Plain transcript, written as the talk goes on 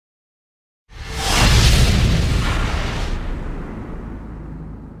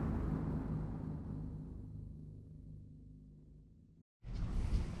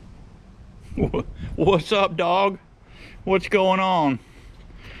What's up, dog? What's going on?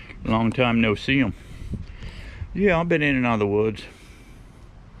 Long time no see him. Yeah, I've been in and out of the woods.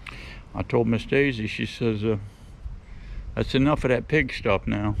 I told Miss Daisy, she says, that's enough of that pig stuff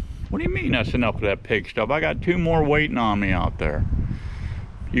now. What do you mean that's enough of that pig stuff? I got 2 more waiting on me out there.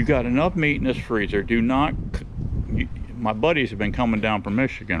 You got enough meat in this freezer. Do not... My buddies have been coming down from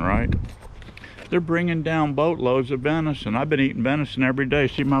Michigan, right? They're bringing down boatloads of venison. I've been eating venison every day.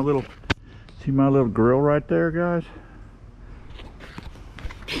 See my little grill right there, guys?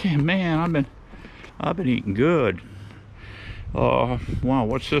 Yeah, man, I've been eating good. Wow,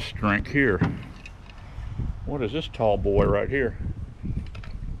 what's this drink here? What is this tall boy right here?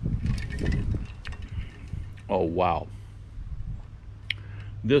 Oh, wow.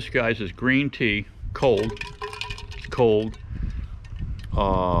 This, guys, is green tea, cold,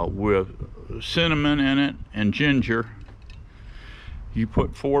 with cinnamon in it and ginger. You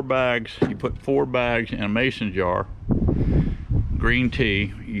put 4 bags in a mason jar. Green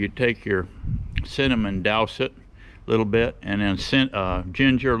tea. You take your cinnamon, douse it a little bit, and then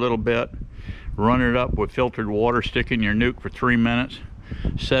ginger a little bit. Run it up with filtered water. Stick in your nuke for 3 minutes.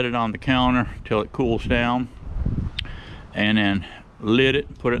 Set it on the counter till it cools down, and then lid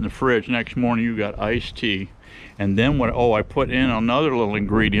it. Put it in the fridge. Next morning you got iced tea. And then what? Oh, I put in another little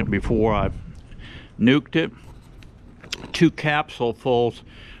ingredient before I nuked it. 2 capsulefuls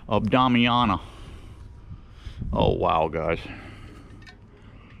of Damiana. Oh wow, guys.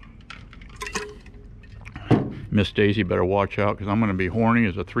 Miss Daisy better watch out, because I'm going to be horny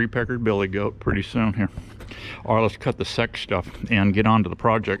as a 3-peckered billy goat pretty soon here. All right, let's cut the sex stuff and get on to the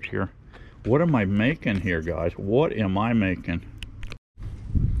project here. What am I making here, guys? What am I making?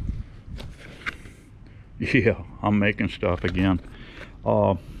 Yeah, I'm making stuff again.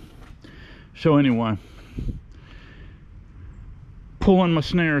 So anyway, pulling my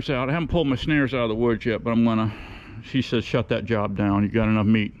snares out. I haven't pulled my snares out of the woods yet, but I'm gonna. She says, shut that job down. You got enough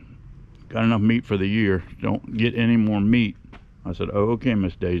meat. Got enough meat for the year. Don't get any more meat. I said, oh, okay,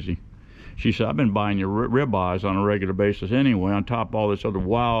 Miss Daisy. She said, I've been buying your ribeyes on a regular basis anyway, on top of all this other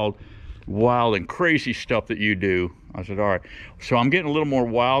wild and crazy stuff that you do. I said, all right. So I'm getting a little more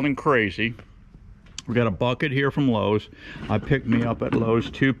wild and crazy. We got a bucket here from Lowe's. I picked me up at Lowe's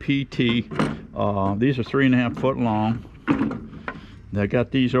 2 PT. These are 3.5 foot long. They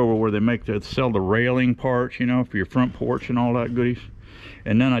got these over where they sell the railing parts, you know, for your front porch and all that goodies.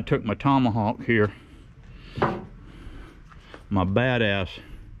 And then I took my tomahawk here, my badass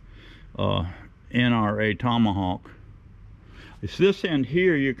NRA tomahawk. It's this end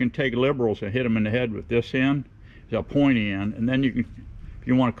here. You can take liberals and hit them in the head with this end. It's a pointy end, and then you can, if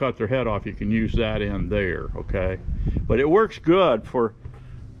you want to cut their head off, you can use that end there. Okay, but it works good for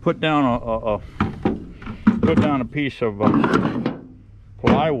put down a piece of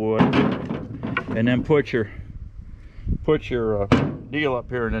plywood, and then put your deal up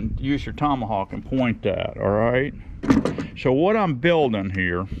here, and then use your tomahawk and point that. All right, so what I'm building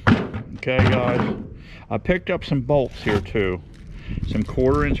here, okay guys, I picked up some bolts here too, some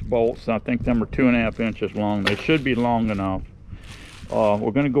 1/4-inch bolts. I think them are 2.5 inches long. They should be long enough.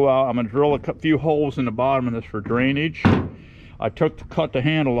 We're going to go out. I'm going to drill a few holes in the bottom of this for drainage. I cut the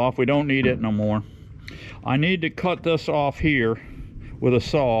handle off. We don't need it no more. I need to cut this off here with a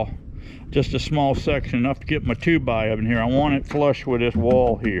saw, just a small section, enough to get my 2x up in here. I want it flush with this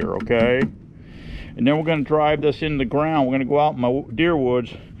wall here, okay? And then we're going to drive this in the ground. We're going to go out in my deer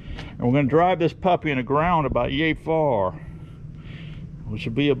woods, and we're going to drive this puppy in the ground about yay far, which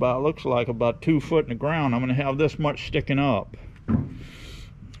will be about, looks like about 2 foot in the ground. I'm going to have this much sticking up.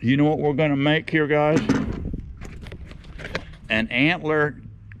 You know what we're going to make here, guys? An antler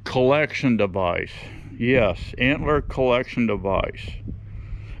collection device. Yes, antler collection device.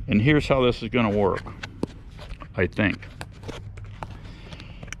 And here's how this is going to work, I think.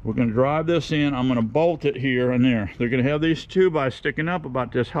 We're going to drive this in. I'm going to bolt it here and there. They're going to have these 2x sticking up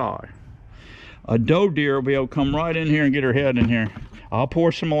about this high. A doe deer will be able to come right in here and get her head in here. I'll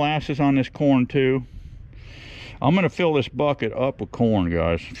pour some molasses on this corn too. I'm going to fill this bucket up with corn,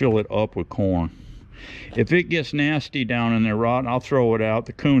 guys. Fill it up with corn. If it gets nasty down in there rotten, I'll throw it out.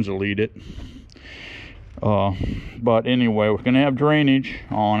 The coons will eat it. But anyway, we're going to have drainage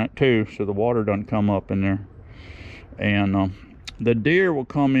on it too, so the water doesn't come up in there. And the deer will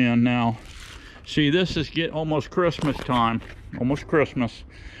come in now. See, this is almost Christmas time, almost Christmas.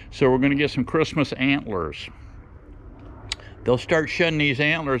 So we're going to get some Christmas antlers. They'll start shedding these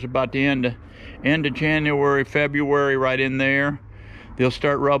antlers about the end of January, February, right in there. They'll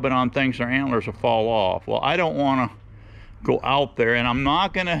start rubbing on things, their antlers will fall off. Well, I don't want to go out there, and I'm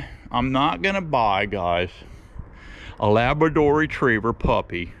not gonna buy, guys. a Labrador Retriever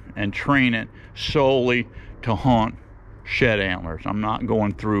puppy and train it solely to hunt shed antlers. I'm not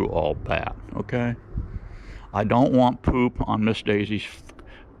going through all that, okay? I don't want poop on Miss Daisy's,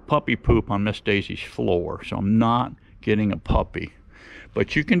 puppy poop on Miss Daisy's floor, so I'm not getting a puppy.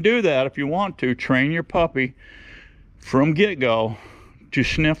 But you can do that if you want to. Train your puppy from get-go to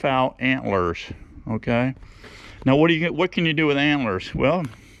sniff out antlers, okay? Now what can you do with antlers? Well,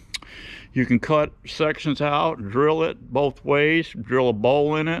 you can cut sections out, drill it both ways, drill a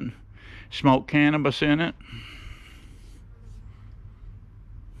bowl in it, smoke cannabis in it.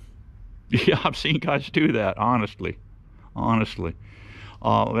 Yeah, I've seen guys do that, honestly.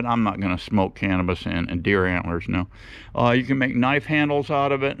 But I'm not going to smoke cannabis and deer antlers, no. You can make knife handles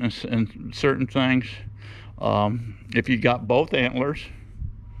out of it and certain things. If you got both antlers,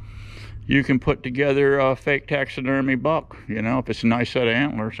 you can put together a fake taxidermy buck. You know, if it's a nice set of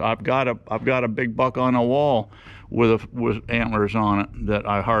antlers. I've got a big buck on a wall with antlers on it that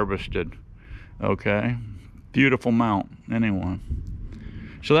I harvested. Okay, beautiful mount. Anyway,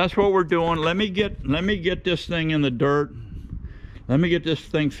 so that's what we're doing. Let me get this thing in the dirt. Let me get this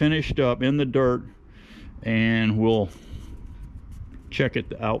thing finished up in the dirt, and we'll check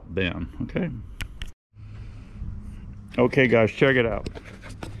it out then. Okay guys, check it out.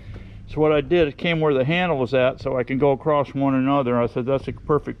 So what I did, it came where the handle was at, so I can go across one another. I said that's a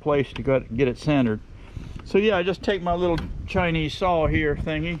perfect place to get it centered. So yeah, I just take my little Chinese saw here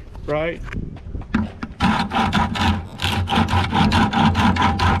thingy, right?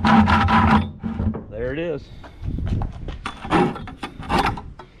 There it is.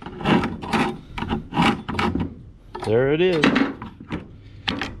 There it is.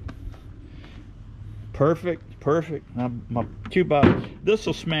 Perfect. Now my 2x, this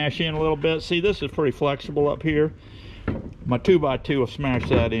will smash in a little bit. See, this is pretty flexible up here. My 2x2 will smash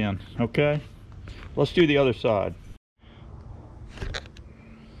that in. Okay, let's do the other side.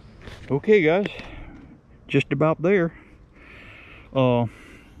 Okay guys, just about there. Got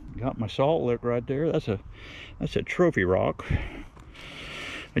my salt lick right there. That's a trophy rock.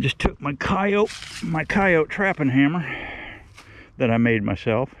 I just took my coyote trapping hammer that I made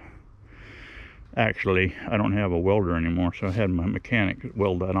myself. Actually, I don't have a welder anymore, so I had my mechanic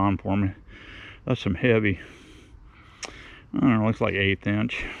weld that on for me. That's some heavy, I don't know, looks like 1/8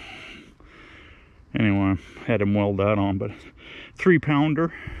 inch. Anyway, had him weld that on, but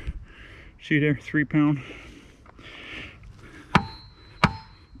 3-pounder. See there, 3-pound.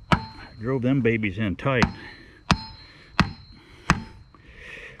 Drove them babies in tight.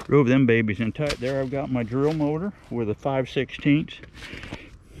 There I've got my drill motor with a 5/16.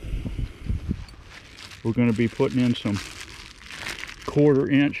 We're going to be putting in some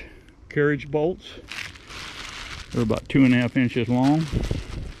 1/4 inch carriage bolts. They're about 2.5 inches long.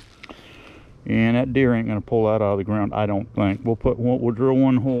 And that deer ain't going to pull that out of the ground, I don't think. We'll drill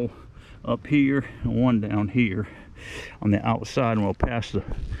one hole up here and one down here on the outside, and we'll pass the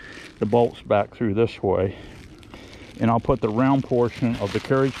bolts back through this way. And I'll put the round portion of the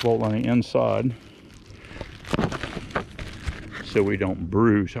carriage bolt on the inside so we don't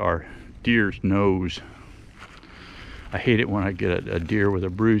bruise our deer's nose. I hate it when I get a deer with a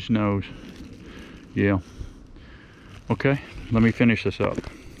bruised nose. Yeah. Okay, let me finish this up.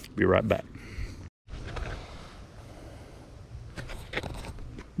 Be right back.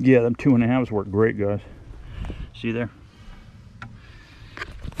 Yeah, them 2.5s work great, guys. See there?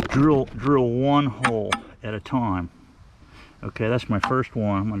 Drill one hole at a time. Okay, that's my first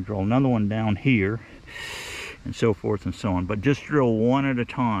one. I'm going to drill another one down here, and so forth and so on. But just drill one at a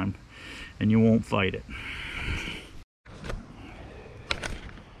time, and you won't fight it.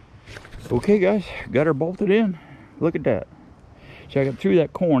 Okay, guys, got her bolted in. Look at that. So I got through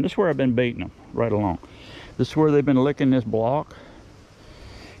that corn. This is where I've been baiting them right along. This is where they've been licking this block.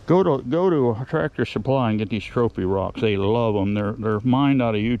 Go to a Tractor Supply and get these trophy rocks. They love them. They're mined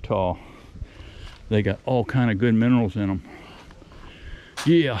out of Utah. They got all kind of good minerals in them.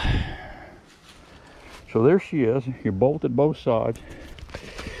 Yeah. So there she is. You're bolted both sides.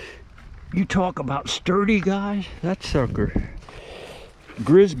 You talk about sturdy, guys. That sucker.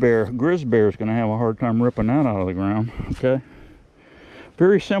 Grizzly bear is going to have a hard time ripping that out of the ground. Okay.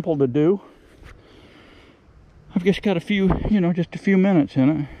 Very simple to do. I've just got a few, just a few minutes in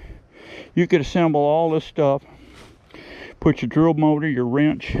it. You could assemble all this stuff. Put your drill motor, your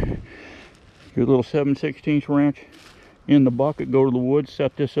wrench, your little 7/16 wrench in the bucket, go to the woods,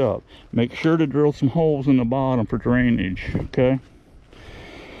 set this up. Make sure to drill some holes in the bottom for drainage, okay?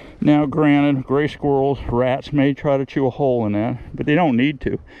 Now granted, gray squirrels, rats may try to chew a hole in that, but they don't need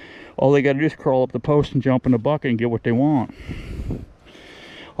to. All they got to do is crawl up the post and jump in the bucket and get what they want.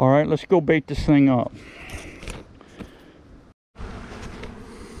 All right, let's go bait this thing up.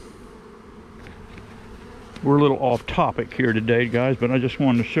 We're a little off topic here today, guys, but I just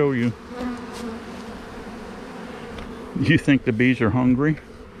wanted to show you. You think the bees are hungry?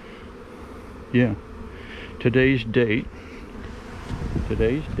 Yeah. Today's date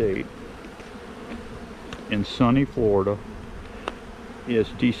in sunny Florida is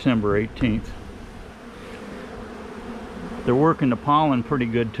December 18th. They're working the pollen pretty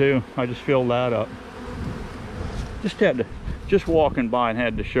good too. I just filled that up. Just walking by and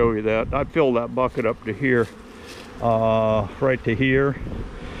had to show you that. I filled that bucket up to here, right to here,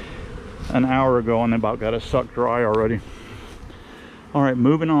 an hour ago, and about got it sucked dry already. All right,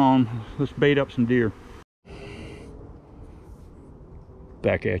 moving on. Let's bait up some deer.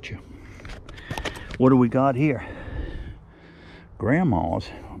 Back at you. What do we got here? Grandma's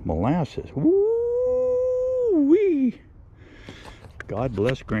molasses. Woo-wee! God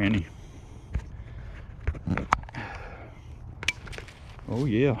bless Granny. Oh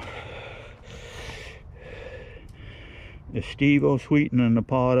yeah. Is Steve-O sweetening the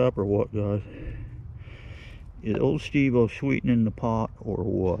pot up or what, guys? Is old Steve-O sweetening the pot or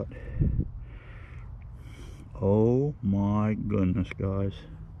what? Oh my goodness, guys.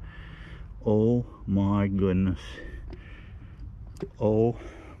 Oh my goodness. Oh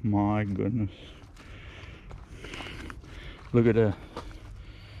my goodness. Look at that.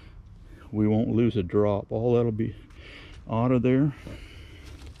 We won't lose a drop. All that'll be out of there.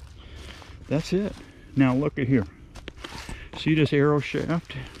 That's it. Now look at here. See this arrow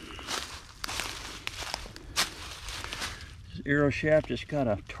shaft? This arrow shaft just got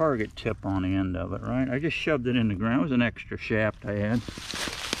a target tip on the end of it, right? I just shoved it in the ground. It was an extra shaft I had.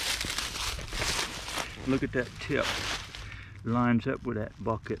 Look at that tip. Lines up with that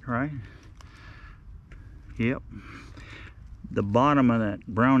bucket, right? Yep. The bottom of that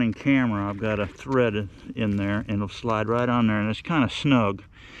Browning camera, I've got a thread in there, and it'll slide right on there, and it's kind of snug.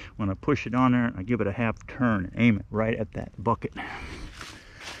 When I push it on there, I give it a half turn and aim it right at that bucket.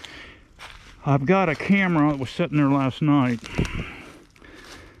 I've got a camera that was sitting there last night,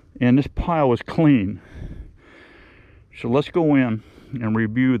 and this pile was clean. So let's go in and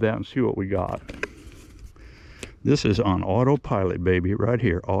review that and see what we got. This is on autopilot, baby, right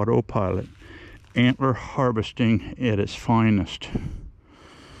here, autopilot. Antler harvesting at its finest.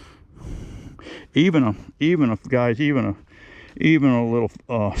 Even a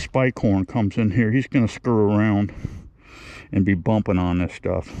little spike horn comes in here, he's gonna screw around and be bumping on this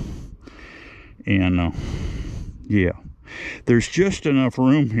stuff. And yeah, there's just enough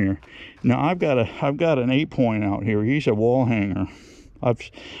room here. Now I've got an 8-point out here. He's a wall hanger.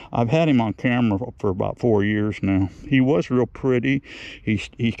 I've had him on camera for about 4 years now. He was real pretty. He's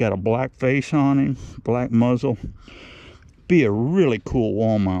got a black face on him, black muzzle. Be a really cool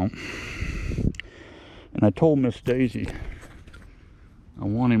wall mount. And I told Miss Daisy I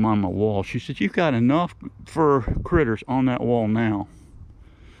want him on my wall. She said, "You've got enough fur critters on that wall now.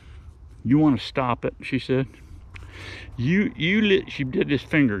 You want to stop it?" She said. She did this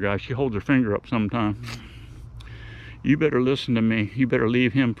finger, guys. She holds her finger up sometimes. "You better listen to me. You better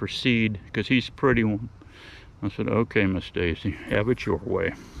leave him for seed, because he's a pretty one." I said, "Okay, Miss Daisy, have it your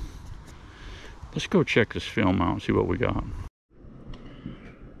way." Let's go check this film out and see what we got.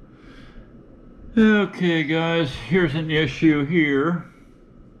 Okay, guys, here's an issue here.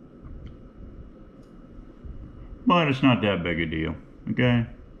 But it's not that big a deal, okay?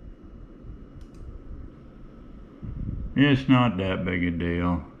 It's not that big a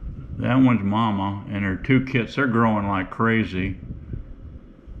deal. That one's mama, and her 2 kits, they're growing like crazy.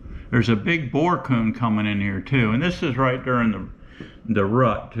 There's a big boar coon coming in here too, and this is right during the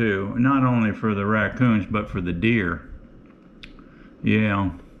rut too. Not only for the raccoons, but for the deer. Yeah.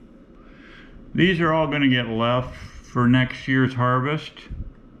 These are all gonna get left for next year's harvest.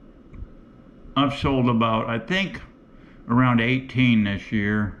 I've sold about, I think, around 18 this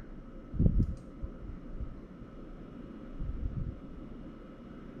year.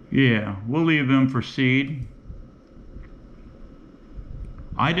 Yeah, we'll leave them for seed.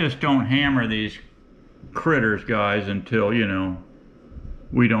 I just don't hammer these critters, guys, until, you know,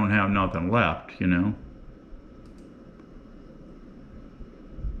 we don't have nothing left, you know.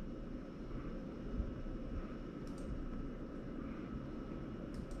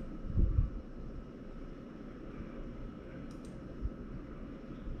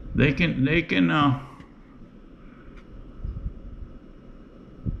 They can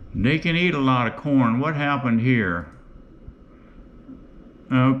eat a lot of corn. What happened here?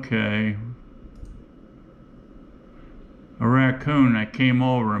 Okay. A raccoon that came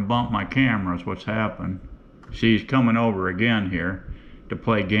over and bumped my camera is what's happened. See, he's coming over again here to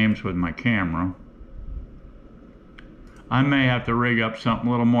play games with my camera. I may have to rig up something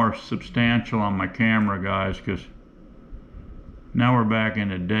a little more substantial on my camera, guys, because now we're back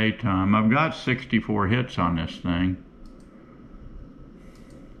into daytime. I've got 64 hits on this thing.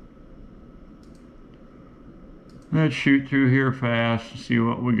 Let's shoot through here fast and see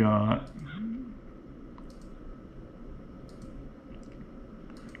what we got.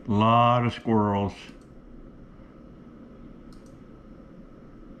 A lot of squirrels.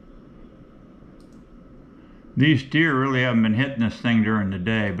 These deer really haven't been hitting this thing during the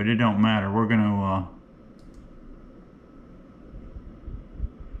day, but it don't matter. We're gonna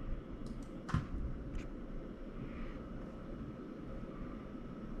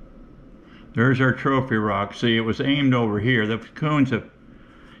there's our trophy rock. See, it was aimed over here. The coons have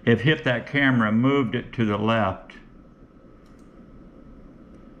hit that camera and moved it to the left.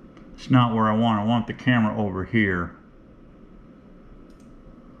 It's not where I want the camera over here.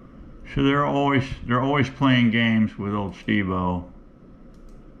 So they're always playing games with old Steve-O.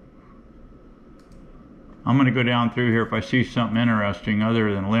 I'm gonna go down through here. If I see something interesting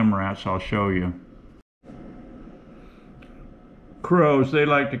other than limb rats, I'll show you. Crows, they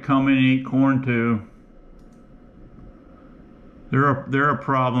like to come in and eat corn too. They're a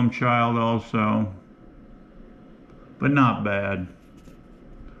problem child also, but not bad.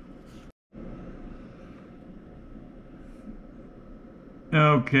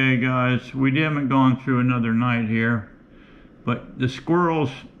 Okay guys, we haven't gone through another night here, but the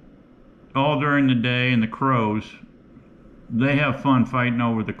squirrels all during the day and the crows, they have fun fighting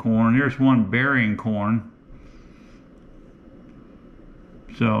over the corn. Here's one burying corn.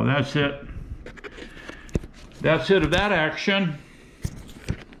 So that's it. That's it of that action.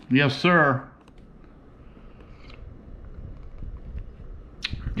 Yes, sir.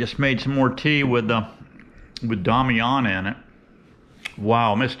 Just made some more tea with Damian in it.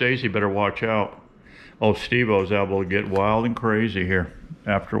 Wow, Miss Daisy better watch out. Oh, Steve-O's able to get wild and crazy here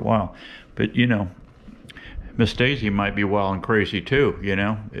after a while. But, you know, Miss Daisy might be wild and crazy too, you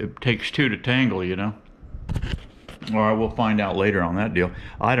know. It takes two to tangle, you know. All right, we'll find out later on that deal.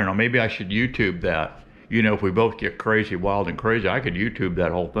 I don't know, maybe I should YouTube that. You know, if we both get crazy, wild and crazy, I could YouTube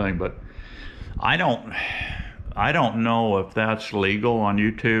that whole thing, but I don't know if that's legal on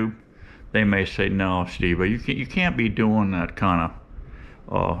YouTube. They may say, no, Steve, you can't be doing that kind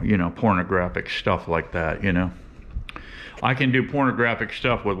of, you know, pornographic stuff like that, you know. I can do pornographic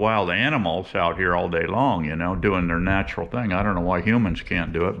stuff with wild animals out here all day long, you know, doing their natural thing. I don't know why humans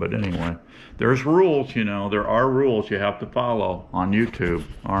can't do it, but anyway. There's rules, you know. There are rules you have to follow on YouTube.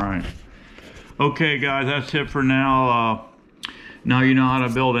 All right. Okay, guys, that's it for now. Now you know how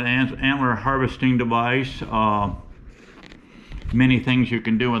to build an antler harvesting device. Many things you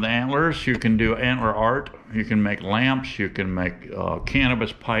can do with antlers. You can do antler art. You can make lamps. You can make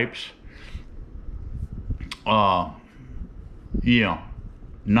cannabis pipes. Yeah,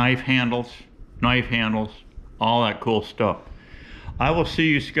 knife handles, all that cool stuff. I will see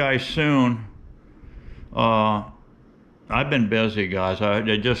you guys soon. I've been busy, guys.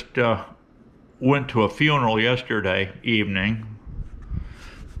 I just went to a funeral yesterday evening.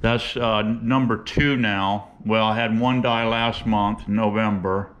 That's number 2 now. Well, I had one die last month,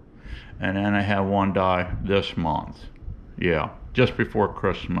 November, and then I had one die this month. Yeah, just before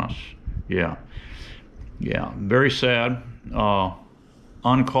Christmas. Yeah, very sad.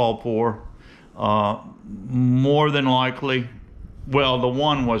 Uncalled for. More than likely, well, the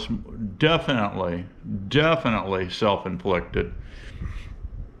one was definitely self-inflicted,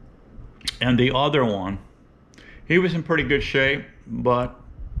 and the other one, he was in pretty good shape, but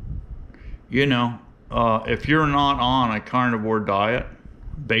you know, if you're not on a carnivore diet,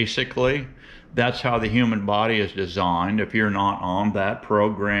 basically that's how the human body is designed. If you're not on that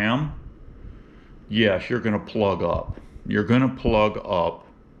program, yes, you're going to plug up. You're going to plug up,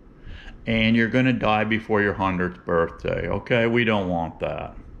 and you're going to die before your 100th birthday. Okay, we don't want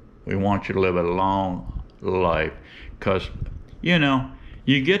that. We want you to live a long life, because you know,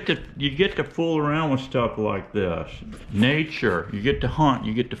 you get to fool around with stuff like this. Nature, you get to hunt,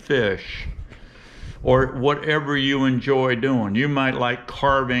 you get to fish, or whatever you enjoy doing. You might like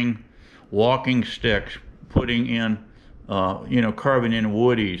carving walking sticks, putting in you know, carving in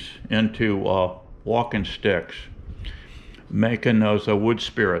woodies into walking sticks, making those wood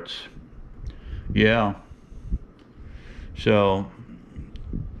spirits. Yeah. So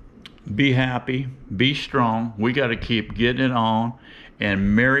be happy, be strong. We got to keep getting it on.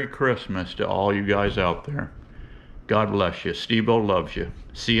 And Merry Christmas to all you guys out there. God bless you. Steve-O loves you.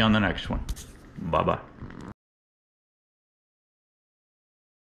 See you on the next one. Bye-bye.